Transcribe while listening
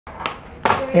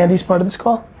Andy's part of this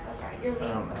call? Oh, sorry, you're leaving.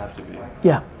 I don't have to be.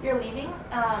 Yeah. You're leaving,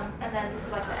 and then this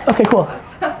is like the Okay, cool.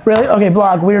 Really? Okay,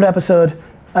 vlog, weird episode.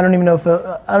 I don't even know if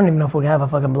we have a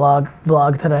fucking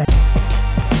vlog today.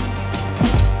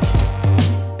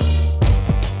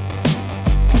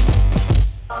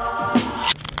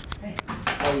 Hey.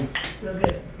 How are you? Real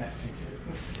good. Nice to meet you.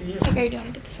 Nice to see you. Okay, do you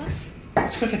want to get this on?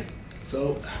 What's cooking?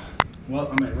 So, well,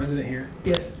 I'm a resident here.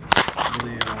 Yes.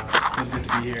 Really, feels good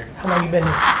to be here. How long you been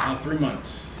here? 3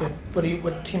 months. Good.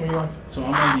 What team are you on? So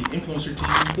I'm on the influencer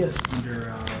team. Yes.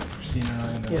 Under Christina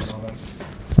and yes. all them.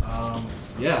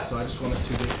 Yeah, so I just wanted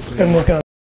to basically... Been working on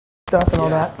stuff and all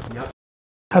that. Yep.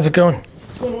 How's it going?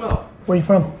 It's going well. Where are you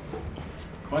from?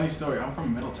 Funny story, I'm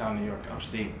from Middletown, New York,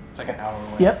 upstate. It's like an hour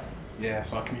away. Yep. Yeah,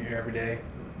 so I commute here every day.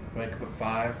 Wake up at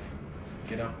 5,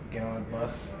 get up, get on a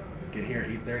bus, get here at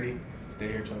 8:30, stay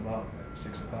here till about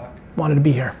 6 o'clock. Wanted to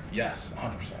be here. Yes,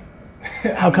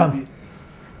 100%. How come?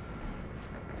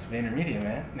 It's VaynerMedia,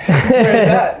 man. Where it's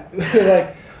at.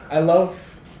 Like, I love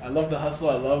the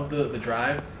hustle. I love the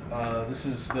drive. This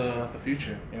is the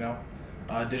future, you know.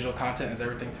 Digital content is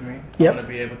everything to me. Yep. I want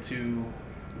to be able to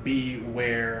be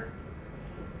where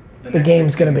the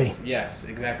game's gonna be. Yes,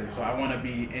 exactly. So I want to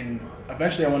be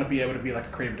eventually I want to be able to be like a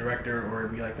creative director or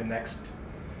be like the next,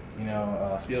 you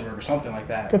know, Spielberg or something like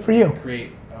that. Good for you.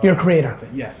 Create. You're a creator.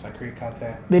 Content. Yes, I create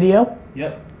content. Video?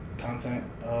 Yep, content,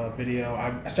 video.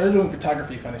 I started doing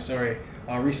photography, funny story,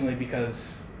 recently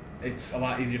because it's a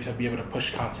lot easier to be able to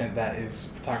push content that is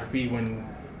photography when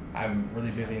I'm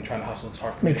really busy and trying to hustle. It's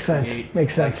hard for me to create.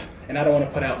 Makes sense. And I don't want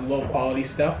to put out low quality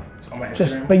stuff on my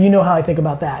Instagram. But you know how I think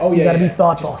about that. Oh yeah, you gotta be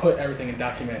thoughtful. Just put everything in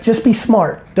document. Just be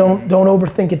smart. Don't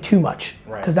overthink it too much,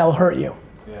 Right. because that will hurt you.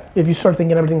 Yeah. If you start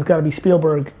thinking everything's got to be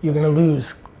Spielberg, you're gonna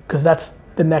lose, because that's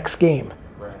the next game.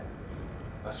 Right.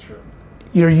 That's true.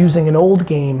 You're using an old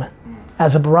game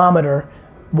as a barometer,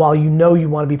 while you know you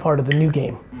want to be part of the new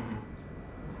game.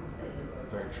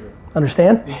 Very true.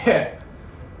 Understand? Yeah.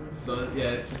 So yeah,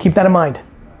 it's just, Keep that in mind,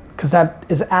 because that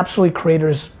is absolutely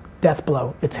creators' death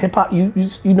blow. It's hip hop. You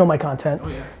know my content. Oh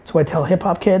yeah. That's why I tell hip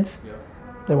hop kids, Yeah.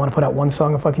 they want to put out one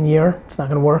song a fucking year. It's not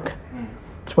gonna work.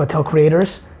 That's why I tell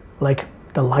creators, like,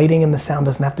 the lighting and the sound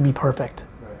doesn't have to be perfect.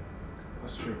 Right.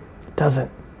 That's true. It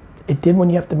doesn't. It did when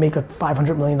you have to make a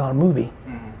 $500 million movie,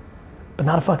 but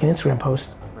not a fucking Instagram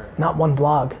post, Right. not one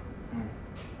blog.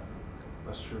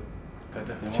 That's true. That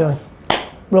definitely. Chilling.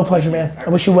 Real pleasure, man. I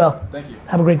wish you well. Thank you.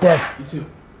 Have a great day. You too.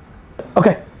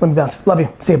 Okay, let me bounce. Love you.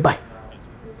 See you. Bye.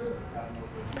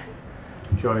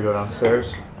 Do you want to go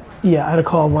downstairs? Yeah, I had a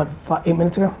call, what, 8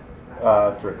 minutes ago?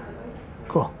 3.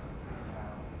 Cool.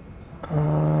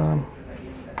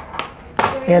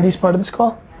 Andy's part of this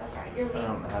call? Oh, sorry, you're I leaving.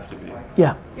 don't have to be.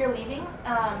 Yeah. You're leaving,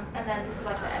 and then this is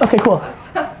like the Okay, cool.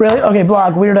 Really? Okay,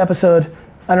 vlog, weird episode.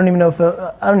 I don't even know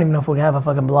if we have a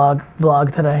fucking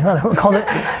vlog today. I don't call it.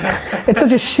 It's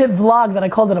such a shit vlog that I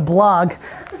called it a blog.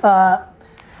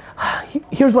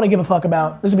 Here's what I give a fuck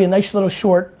about. This will be a nice little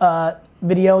short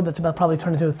video that's about probably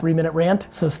turn into a 3-minute rant.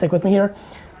 So stick with me here.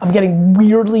 I'm getting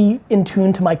weirdly in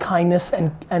tune to my kindness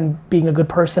and being a good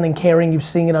person and caring. You're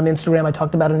seeing it on Instagram. I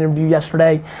talked about an interview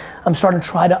yesterday. I'm starting to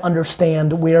try to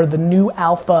understand where the new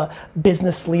alpha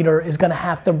business leader is gonna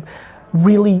have to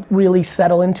really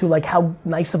settle into, like, how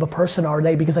nice of a person are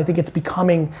they, because I think it's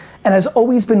becoming, and has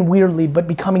always been weirdly, but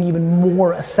becoming even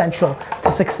more essential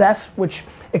to success, which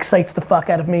excites the fuck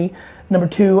out of me. Number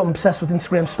 2, I'm obsessed with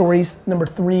Instagram stories. Number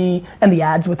 3, and the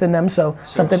ads within them, so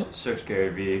something. Search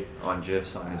Garyvee on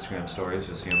GIFs on Instagram stories,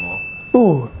 you'll see them all.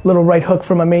 Ooh, little right hook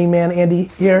from my main man,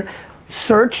 Andy, here.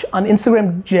 Search on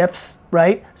Instagram GIFs,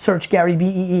 right? Search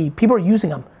Garyvee. People are using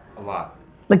them. A lot.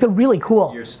 Like, they're really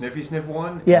cool. Your Sniffy Sniff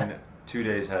one, Yeah. in 2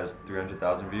 days has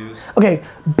 300,000 views. Okay,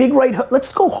 big right hook.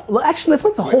 Let's go. Actually, let's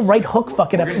make the whole right hook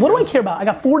fucking up. What do I care about? I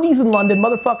got 4Ds in London,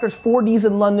 motherfuckers. 4Ds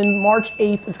in London, March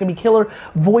 8th. It's gonna be killer.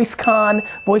 VoiceCon,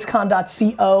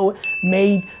 voicecon.co,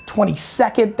 May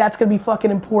 22nd. That's gonna be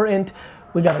fucking important.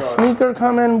 We got a sneaker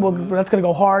coming. That's gonna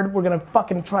go hard. We're gonna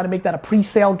fucking try to make that a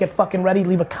pre-sale. Get fucking ready.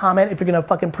 Leave a comment if you're gonna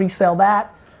fucking pre-sale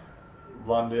that.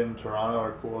 London, Toronto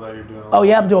are cool that you're doing. Oh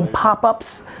yeah, I'm doing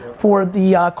pop-ups for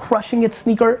the Crushing It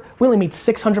sneaker. We only made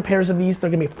 600 pairs of these.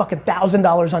 They're gonna be fucking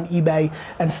 $1,000 on eBay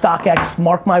and StockX.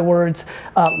 Mark my words.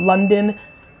 London,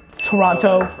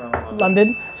 Toronto,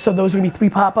 London. So those are gonna be 3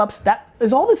 pop-ups. That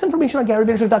is all this information on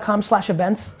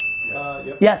GaryVaynerchuk.com/events.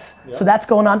 Yep. Yes. So that's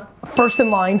going on. First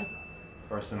in line.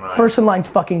 First in line's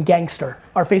fucking gangster.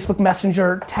 Our Facebook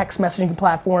Messenger text messaging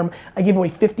platform. I gave away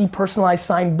 50 personalized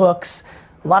signed books.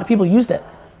 A lot of people used it,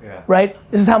 right?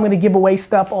 This is how I'm gonna give away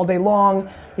stuff all day long.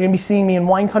 You're gonna be seeing me in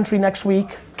wine country next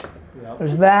week. Yep.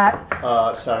 There's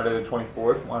that. Saturday the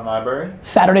 24th, Wine Library.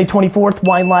 Saturday 24th,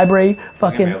 Wine Library. There's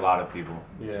Fucking. gonna be a lot of people.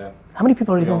 Yeah. How many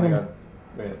people are you You only thinking?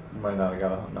 got, you might not have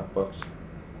got enough books.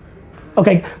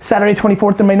 Okay, Saturday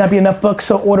 24th, there may not be enough books,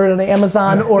 so order it on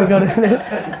Amazon or go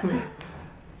to.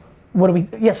 What do we?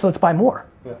 Yeah, so let's buy more.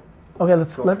 Yeah.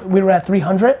 Okay, Cool. we were at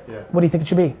 300. Yeah. What do you think it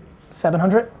should be?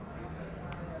 700?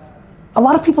 A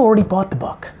lot of people already bought the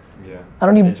book. Yeah. I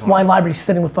don't They need just wanna Wine see. Library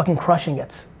sitting with fucking crushing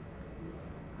it.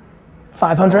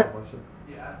 500?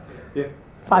 Yeah.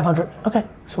 500. Okay,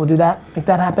 so we'll do that. Make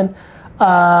that happen.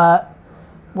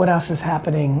 What else is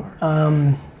happening?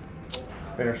 Vayner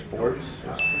Sports.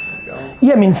 Just go.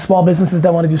 Yeah, I mean, small businesses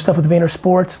that want to do stuff with Vayner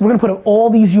Sports. We're gonna put up all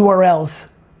these URLs.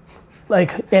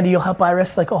 Like, Andy, you'll help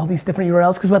Iris, like all these different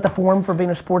URLs, because we have the forum for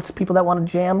Vayner Sports, people that want to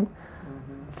jam.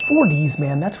 4Ds,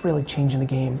 man, that's really changing the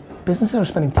game. Businesses are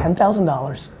spending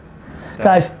 $10,000.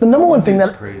 Guys, the number one thing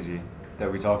that's that, crazy that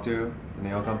we talked to, the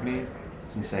nail company,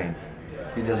 it's insane.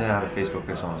 He doesn't have a Facebook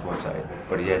page on his website,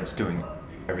 but he's doing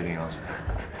everything else.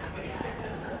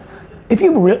 if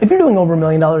you're doing over $1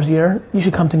 million a year, you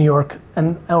should come to New York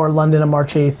or London on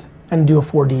March 8th and do a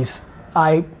 4Ds.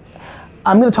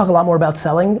 I'm gonna talk a lot more about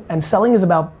selling, and selling is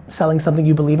about selling something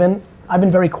you believe in. I've been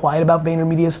very quiet about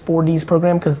VaynerMedia's 4Ds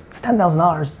program because it's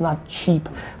 $10,000. It's not cheap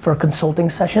for a consulting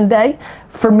session day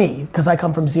for me, because I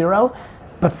come from zero.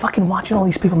 But fucking watching all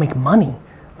these people make money.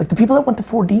 Like the people that went to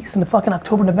 4Ds in the fucking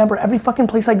October, November, every fucking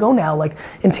place I go now, like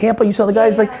in Tampa, you saw the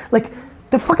guys, like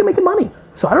they're fucking making money.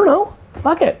 So I don't know,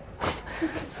 fuck it.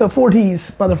 So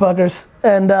 4Ds, motherfuckers.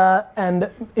 And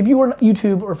if you were on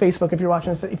YouTube or Facebook, if you're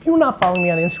watching this, if you were not following me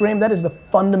on Instagram, that is the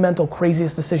fundamental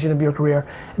craziest decision of your career.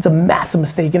 It's a massive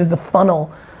mistake. It is the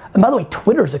funnel. And by the way,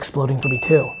 Twitter's exploding for me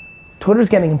too. Twitter's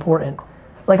getting important.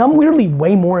 Like I'm weirdly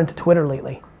way more into Twitter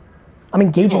lately. I'm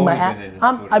engaging my app.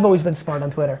 I've always been smart on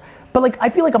Twitter. But like I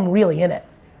feel like I'm really in it.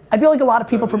 I feel like a lot of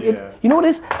people from it. You know what it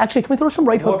is? Actually, can we throw some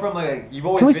right More hook? from like, you've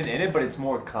always been in it, but it's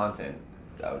more content,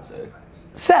 I would say.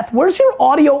 Seth, where's your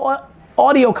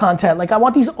audio content? Like I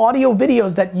want these audio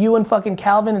videos that you and fucking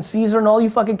Calvin and Caesar and all you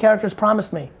fucking characters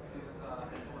promised me.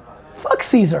 Fuck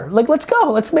Caesar. Like let's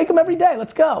go. Let's make them every day.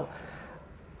 Let's go.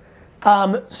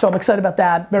 So I'm excited about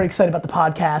that. Very excited about the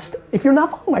podcast. If you're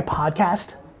not following my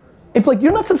podcast, if like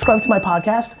you're not subscribed to my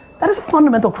podcast, that is a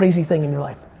fundamental crazy thing in your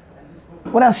life.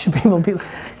 What else should people be?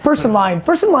 First in line.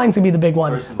 First in line's gonna be the big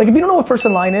one. Like if you don't know what first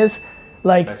in line is,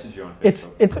 like Message you on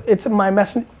Facebook. it's my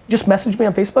message. Just message me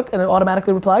on Facebook and it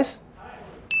automatically replies.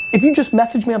 If you just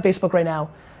message me on Facebook right now,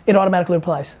 it automatically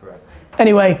replies. Correct.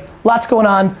 Anyway, lots going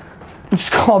on. We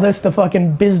just call this the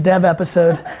fucking biz dev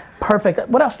episode. Perfect.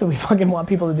 What else do we fucking want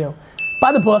people to do?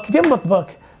 Buy the book. If you haven't bought the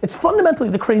book, it's fundamentally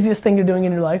the craziest thing you're doing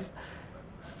in your life.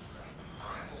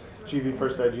 GV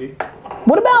First IG.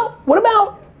 What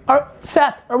about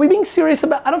Seth, are we being serious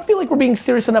about, I don't feel like we're being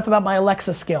serious enough about my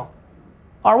Alexa skill.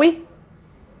 Are we?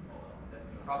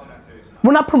 Probably not serious enough.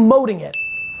 We're not promoting it.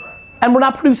 Correct. And we're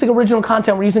not producing original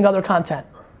content, we're using other content.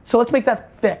 So let's make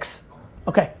that fix.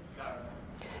 Okay.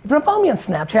 If you're not following me on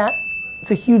Snapchat,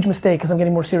 it's a huge mistake because I'm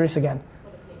getting more serious again.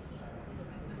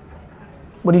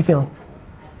 What are you feeling?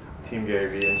 Team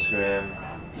Garyvee, Instagram,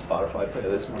 Spotify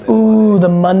playlist. Ooh, the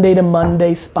Monday to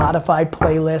Monday Spotify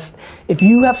playlist. If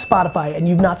you have Spotify and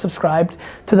you've not subscribed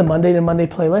to the Monday to Monday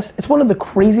playlist, it's one of the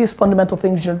craziest fundamental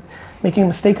things you're making a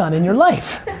mistake on in your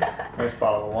life. Nice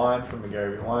bottle of wine from the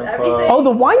Garyvee Wine Everything. Club. Oh,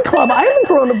 the wine club. I haven't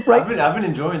thrown a right. I've been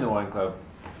enjoying the wine club.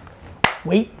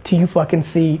 Wait till you fucking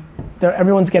see.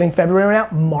 Everyone's getting February right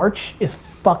now. March is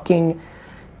fucking.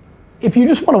 If you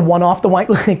just want to one-off the wine,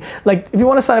 like if you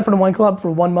want to sign up for the wine club for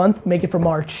 1 month, make it for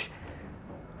March.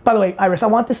 By the way, Iris, I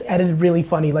want this edited really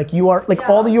funny. Like you are, like Yeah,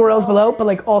 all the URLs all below, of it. but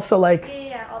like also like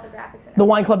Yeah, all the graphics. And the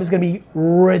wine club is gonna be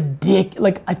ridiculous.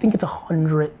 Like I think it's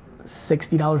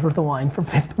 $160 worth of wine for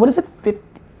 50. What is it? 50,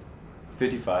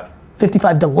 55.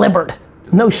 55 delivered.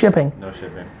 No shipping. No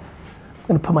shipping. I'm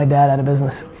gonna put my dad out of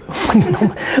business.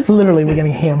 Literally, we're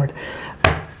getting hammered.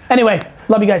 Anyway,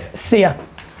 love you guys. See ya.